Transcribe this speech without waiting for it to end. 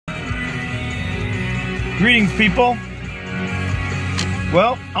Greetings, people.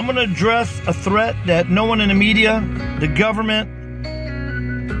 Well, I'm going to address a threat that no one in the media, the government,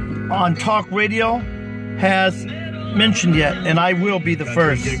 on talk radio has mentioned yet, and I will be the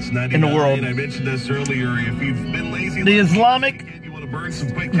first in the world. I mentioned this earlier. If you've been lazy, the Islamic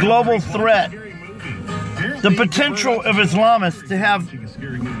global threat, the potential of Islamists to have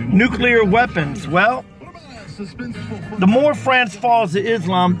nuclear weapons. Well, the more France falls to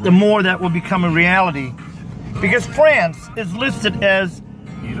Islam, the more that will become a reality. Because France is listed as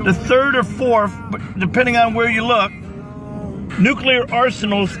the third or fourth, depending on where you look, nuclear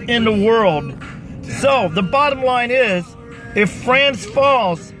arsenals in the world. So the bottom line is, if France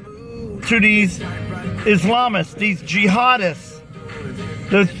falls to these Islamists, these jihadists,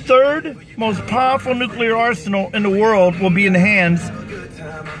 the third most powerful nuclear arsenal in the world will be in the hands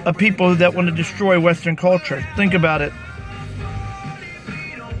of people that want to destroy Western culture. Think about it.